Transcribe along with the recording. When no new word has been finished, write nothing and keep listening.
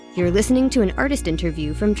You're listening to an artist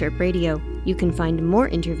interview from Chirp Radio. You can find more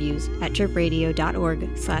interviews at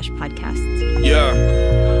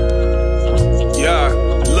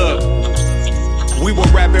chirpradio.org/podcasts. Look. We were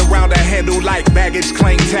wrapping round a handle like baggage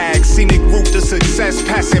claim tags. Scenic route to success,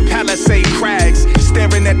 passing Palisade crags.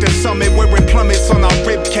 Staring at the summit, wearing plummets on our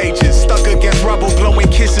rib cages. Stuck against rubble, blowing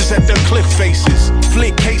kisses at the cliff faces.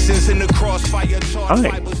 Flick cases in the crossfire.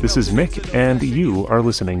 Hi, this is Mick, and you are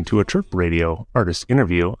listening to a Chirp Radio artist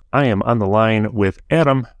interview. I am on the line with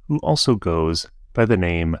Adam, who also goes by the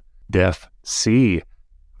name Def C.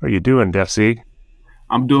 How are you doing, Def C?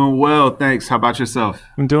 I'm doing well, thanks. How about yourself?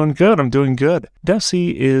 I'm doing good. Def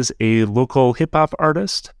C is a local hip-hop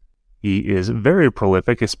artist. He is very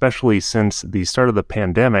prolific, especially since the start of the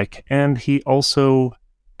pandemic, and he also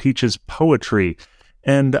teaches poetry.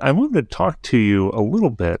 And I wanted to talk to you a little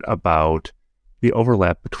bit about the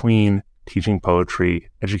overlap between teaching poetry,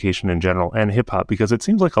 education in general, and hip-hop, because it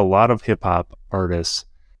seems like a lot of hip-hop artists,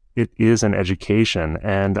 it is an education.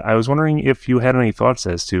 And I was wondering if you had any thoughts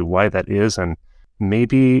as to why that is, and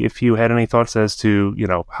maybe if you had any thoughts as to,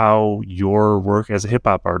 how your work as a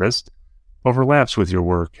hip-hop artist overlaps with your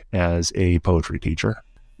work as a poetry teacher.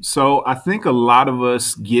 So I think a lot of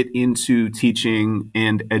us get into teaching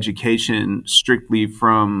and education strictly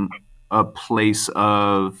from a place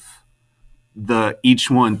of the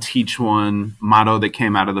each one teach one motto that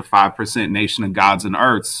came out of the 5% Nation of Gods and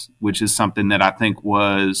Earths, which is something that I think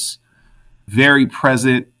was very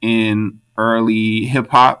present in early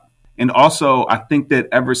hip-hop. And also, I think that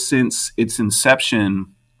ever since its inception,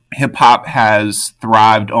 hip hop has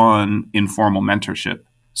thrived on informal mentorship.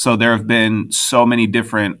 So there have been so many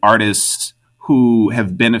different artists who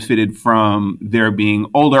have benefited from there being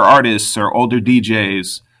older artists or older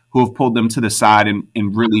DJs who have pulled them to the side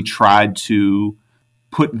and really tried to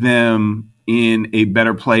put them in a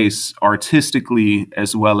better place artistically,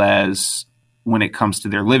 as well as when it comes to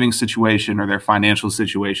their living situation or their financial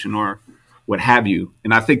situation or what have you.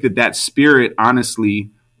 And I think that spirit, honestly,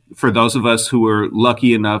 for those of us who are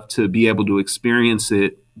lucky enough to be able to experience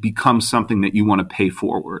it, becomes something that you want to pay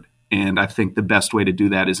forward. And I think the best way to do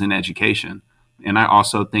that is in education. And I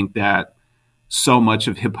also think that so much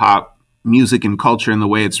of hip hop music and culture and the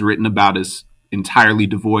way it's written about is entirely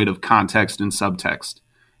devoid of context and subtext.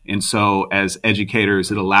 And so as educators,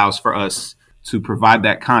 it allows for us to provide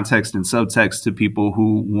that context and subtext to people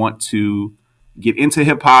who want to get into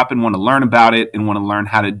hip hop and want to learn about it and want to learn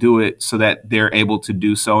how to do it so that they're able to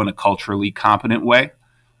do so in a culturally competent way.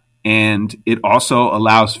 And it also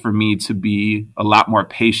allows for me to be a lot more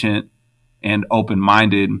patient and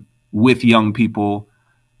open-minded with young people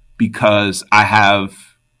because I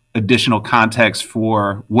have additional context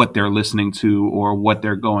for what they're listening to or what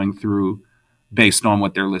they're going through based on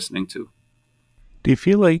what they're listening to. Do you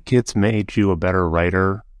feel like it's made you a better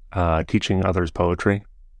writer teaching others poetry?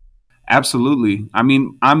 Absolutely. I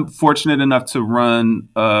mean, I'm fortunate enough to run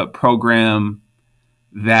a program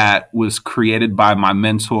that was created by my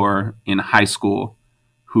mentor in high school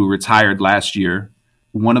who retired last year.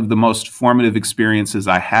 One of the most formative experiences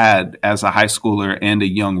I had as a high schooler and a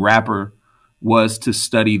young rapper was to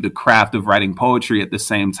study the craft of writing poetry at the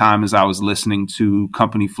same time as I was listening to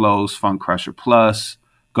Company Flow's Funk Crusher Plus,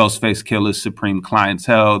 Ghostface Killah's Supreme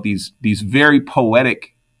Clientele, these very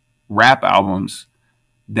poetic rap albums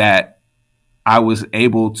that I was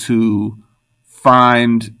able to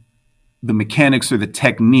find the mechanics or the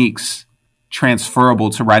techniques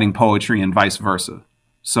transferable to writing poetry and vice versa.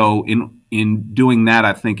 So in doing that,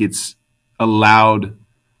 I think it's allowed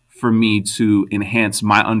for me to enhance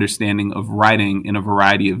my understanding of writing in a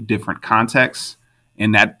variety of different contexts.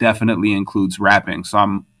 And that definitely includes rapping. So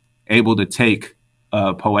I'm able to take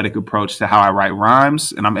a poetic approach to how I write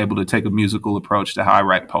rhymes, and I'm able to take a musical approach to how I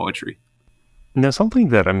write poetry. Now, something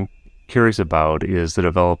that I'm curious about is the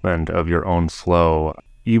development of your own flow.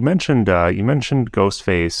 You mentioned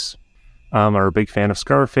Ghostface. Are a big fan of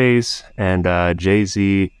Scarface and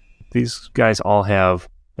Jay-Z. These guys all have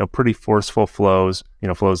pretty forceful flows,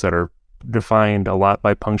 flows that are defined a lot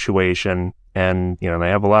by punctuation, and they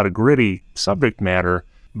have a lot of gritty subject matter.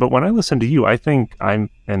 But when I listen to you, I think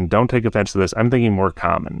and don't take offense to this, I'm thinking more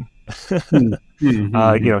common.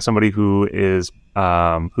 Somebody who is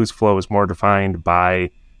whose flow is more defined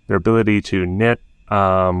by their ability to knit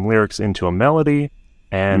lyrics into a melody,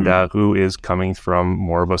 and who is coming from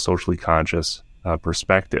more of a socially conscious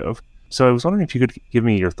perspective. So I was wondering if you could give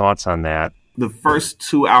me your thoughts on that. The first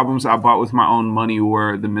two albums I bought with my own money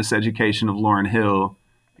were The Miseducation of Lauryn Hill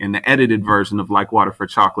and the edited version of Like Water for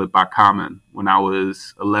Chocolate by Common when I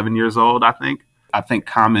was 11 years old, I think. I think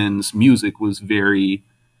Common's music was very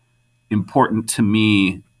important to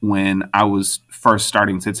me when I was first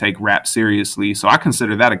starting to take rap seriously. So I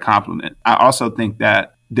consider that a compliment. I also think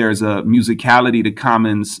that there's a musicality to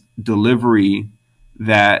Common's delivery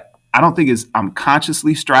that I don't think I'm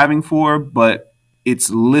consciously striving for, but it's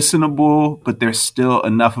listenable, but there's still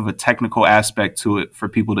enough of a technical aspect to it for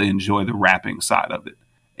people to enjoy the rapping side of it.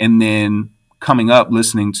 And then coming up,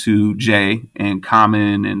 listening to Jay and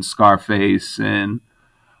Common and Scarface and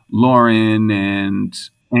Lauren and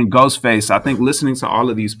Ghostface, I think listening to all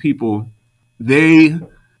of these people, they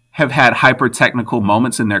have had hyper technical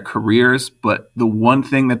moments in their careers, but the one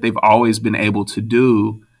thing that they've always been able to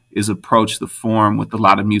do is approach the form with a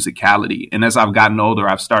lot of musicality. And as I've gotten older,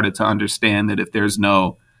 I've started to understand that if there's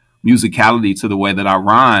no musicality to the way that I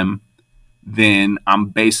rhyme, then I'm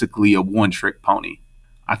basically a one-trick pony.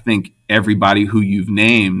 I think everybody who you've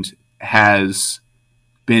named has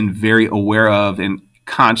been very aware of and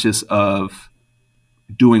conscious of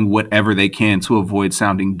doing whatever they can to avoid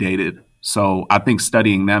sounding dated. So I think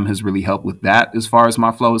studying them has really helped with that as far as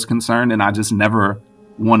my flow is concerned. And I just never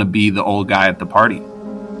want to be the old guy at the party.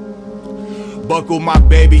 Buckle my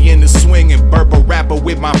baby in the swing and burp a rapper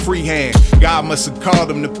with my free hand. God must have called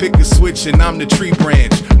him to pick a switch and I'm the tree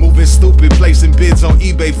branch. Moving stupid, placing bids on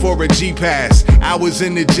eBay for a G-Pass. I was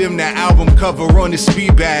in the gym, that album cover on the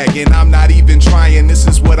speed bag. And I'm not even trying, this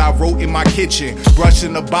is what I wrote in my kitchen.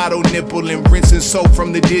 Brushing a bottle nipple and rinsing soap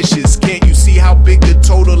from the dishes. Can't you see how big the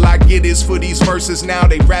total I get is for these verses? Now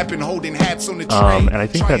they rapping, holding hats on the train. And I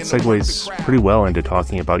think that segues pretty well into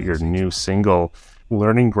talking about your new single,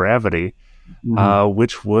 Learning Gravity.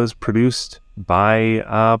 Which was produced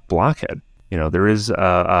by Blockhead. You know, there is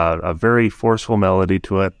a very forceful melody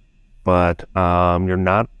to it, but you're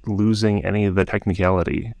not losing any of the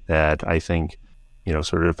technicality that I think, you know,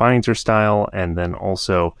 sort of defines your style. And then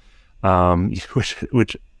also,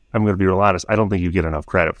 which I'm going to be real honest, I don't think you get enough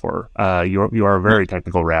credit for. You are a very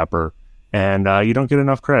technical rapper, and you don't get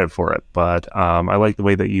enough credit for it. But I like the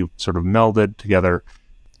way that you sort of melded together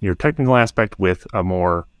your technical aspect with a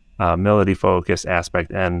more melody-focused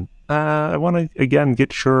aspect, and I want to again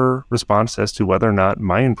get your response as to whether or not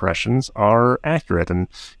my impressions are accurate, and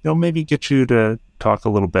maybe get you to talk a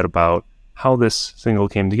little bit about how this single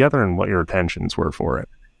came together and what your intentions were for it.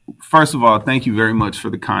 First of all, thank you very much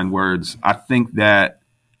for the kind words. I think that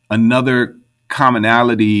another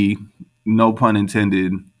commonality, no pun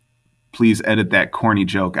intended, please edit that corny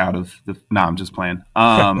joke out of the. Nah, I'm just playing.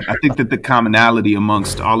 I think that the commonality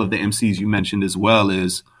amongst all of the MCs you mentioned as well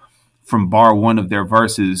is, from bar one of their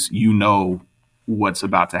verses, you know what's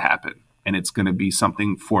about to happen, and it's going to be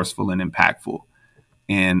something forceful and impactful.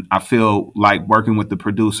 And I feel like working with the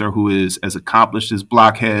producer who is as accomplished as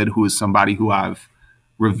Blockhead, who is somebody who I've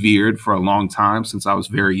revered for a long time since I was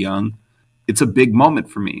very young, it's a big moment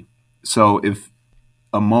for me. So if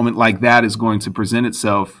a moment like that is going to present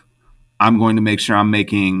itself, I'm going to make sure I'm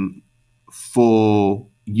making full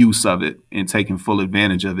use of it and taking full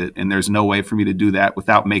advantage of it. And there's no way for me to do that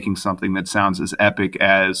without making something that sounds as epic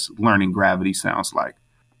as Learning Gravity sounds like.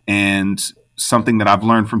 And something that I've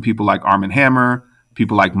learned from people like Armand Hammer,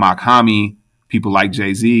 people like Mach Hami, people like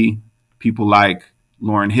Jay-Z, people like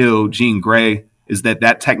Lauryn Hill, Jean Grae, is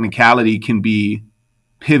that technicality can be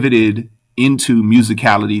pivoted into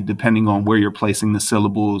musicality depending on where you're placing the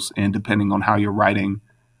syllables and depending on how you're writing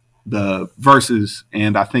the verses.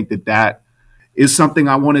 And I think that is something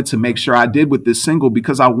I wanted to make sure I did with this single,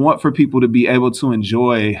 because I want for people to be able to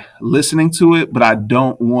enjoy listening to it, but I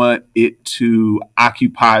don't want it to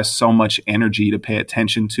occupy so much energy to pay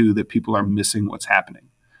attention to that people are missing what's happening.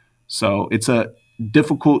 So it's a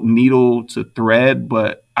difficult needle to thread,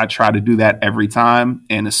 but I try to do that every time,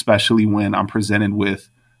 and especially when I'm presented with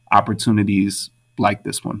opportunities like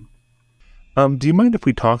this one. Do you mind if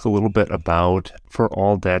we talk a little bit about For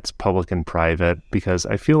All Debts, Public and Private? Because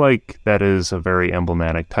I feel like that is a very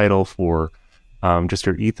emblematic title for just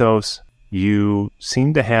your ethos. You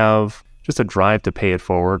seem to have just a drive to pay it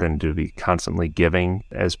forward and to be constantly giving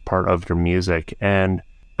as part of your music. And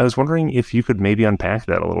I was wondering if you could maybe unpack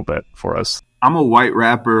that a little bit for us. I'm a white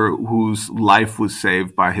rapper whose life was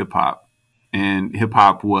saved by hip hop. And hip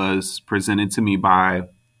hop was presented to me by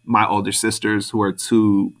my older sisters, who are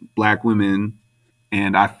two Black women.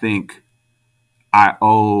 And I think I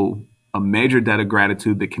owe a major debt of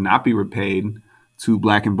gratitude that cannot be repaid to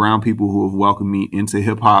Black and brown people who have welcomed me into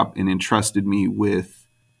hip hop and entrusted me with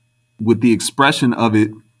the expression of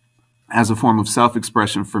it as a form of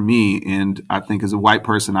self-expression for me. And I think as a white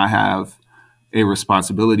person, I have a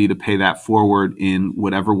responsibility to pay that forward in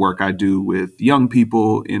whatever work I do with young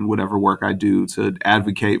people, in whatever work I do to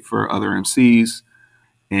advocate for other MCs.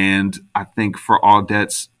 And I think For All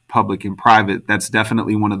Debts, Public and Private, that's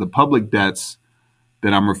definitely one of the public debts.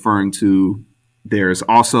 that I'm referring to. There's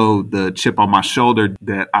also the chip on my shoulder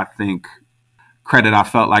that I think credit I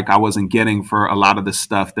felt like I wasn't getting for a lot of the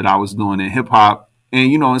stuff that I was doing in hip hop.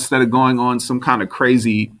 And, instead of going on some kind of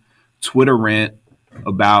crazy Twitter rant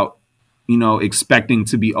about, expecting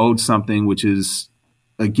to be owed something, which is,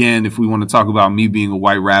 again, if we want to talk about me being a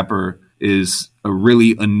white rapper, is a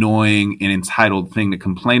really annoying and entitled thing to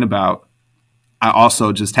complain about. I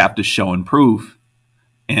also just have to show and prove.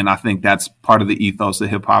 And I think that's part of the ethos of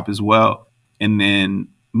hip hop as well. And then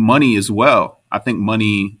money as well. I think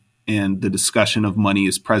money and the discussion of money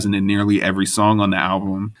is present in nearly every song on the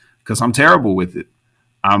album because I'm terrible with it.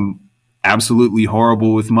 I'm absolutely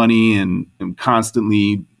horrible with money and am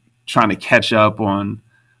constantly trying to catch up on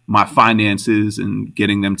my finances and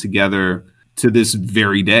getting them together to this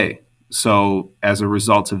very day. So as a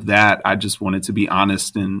result of that, I just wanted to be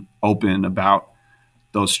honest and open about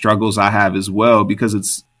those struggles I have as well,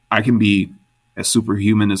 because I can be as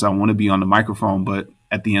superhuman as I want to be on the microphone. But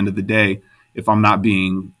at the end of the day, if I'm not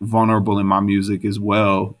being vulnerable in my music as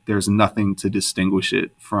well, there's nothing to distinguish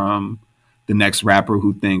it from the next rapper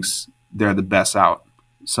who thinks they're the best out.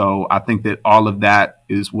 So I think that all of that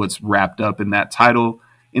is what's wrapped up in that title.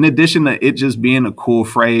 In addition to it just being a cool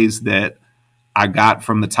phrase that I got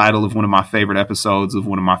from the title of one of my favorite episodes of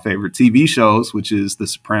one of my favorite TV shows, which is The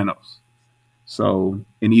Sopranos. So,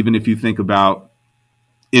 and even if you think about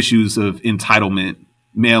issues of entitlement,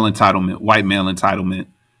 male entitlement, white male entitlement,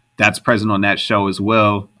 that's present on that show as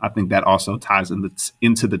well. I think that also ties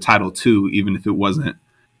into the title too, even if it wasn't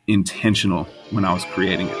intentional when I was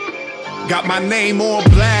creating it. Got my name on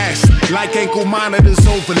blast, like ankle monitors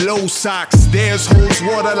over low socks. There's holds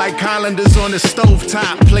water like colanders on the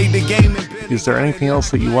stovetop. Played the game. Is there anything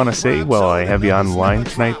else that you want to say while I have you on the line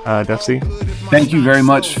tonight, Def C? Thank you very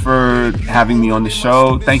much for having me on the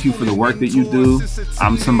show. Thank you for the work that you do.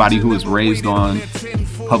 I'm somebody who was raised on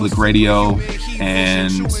public radio,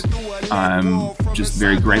 and I'm just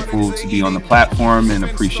very grateful to be on the platform and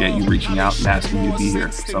appreciate you reaching out and asking me to be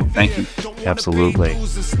here. So thank you. Absolutely.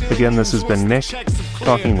 Again, this has been Nick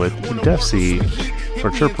talking with Def C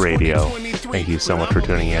for Chirp Radio. Thank you so much for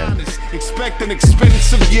tuning in. Expect an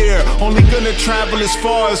expensive year. Only gonna travel as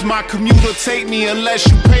far as my commute will take me,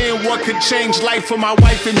 unless you paying what could change life for my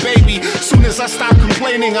wife and baby. Soon as I stopped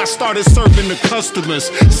complaining, I started serving the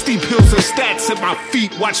customers. Steep hills and stats at my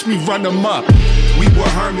feet, watch me run them up. We were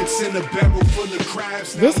hermits in a barrel full of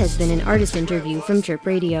crabs. This has been an artist interview from Chirp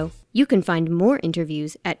Radio. You can find more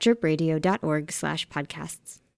interviews at chirpradio.org/podcasts.